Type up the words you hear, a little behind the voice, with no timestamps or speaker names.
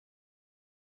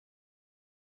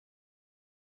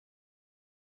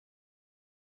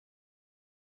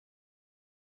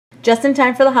Just in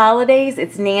time for the holidays,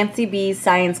 it's Nancy B's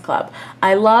Science Club.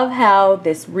 I love how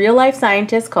this real-life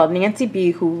scientist called Nancy B,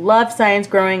 who loved science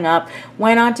growing up,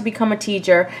 went on to become a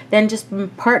teacher, then just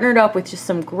partnered up with just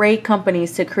some great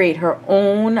companies to create her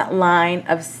own line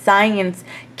of science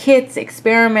kits,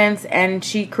 experiments, and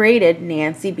she created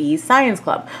Nancy B's Science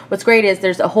Club. What's great is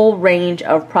there's a whole range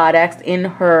of products in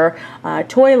her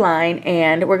toy line,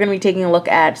 and we're going to be taking a look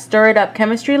at Stir It Up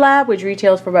Chemistry Lab, which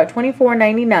retails for about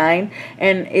 $24.99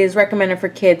 and is recommended for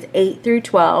kids 8 through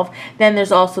 12. Then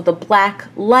there's also the Black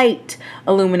Light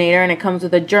Illuminator, and it comes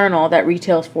with a journal that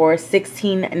retails for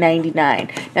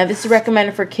 $16.99. Now this is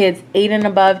recommended for kids 8 and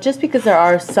above just because there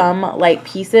are some light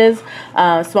pieces,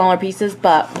 smaller pieces,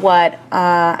 but what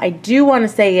I do want to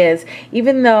say is,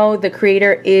 even though the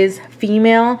creator is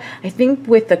female, I think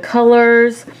with the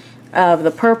colors of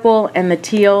the purple and the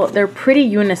teal, they're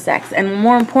pretty unisex, and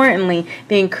more importantly,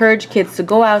 they encourage kids to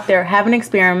go out there, have an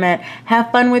experiment, have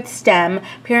fun with STEM.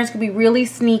 Parents could be really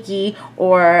sneaky,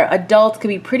 or adults could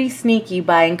be pretty sneaky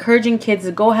by encouraging kids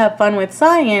to go have fun with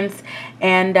science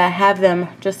and have them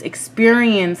just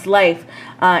experience life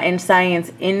and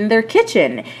science in their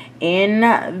kitchen, in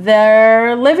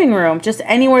their living room, just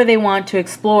anywhere they want to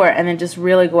explore, and then just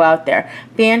really go out there.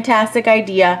 Fantastic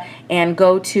idea, and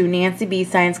go to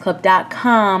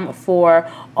nancybscienceclub.com for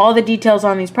all the details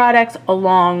on these products,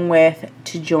 along with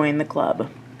to join the club.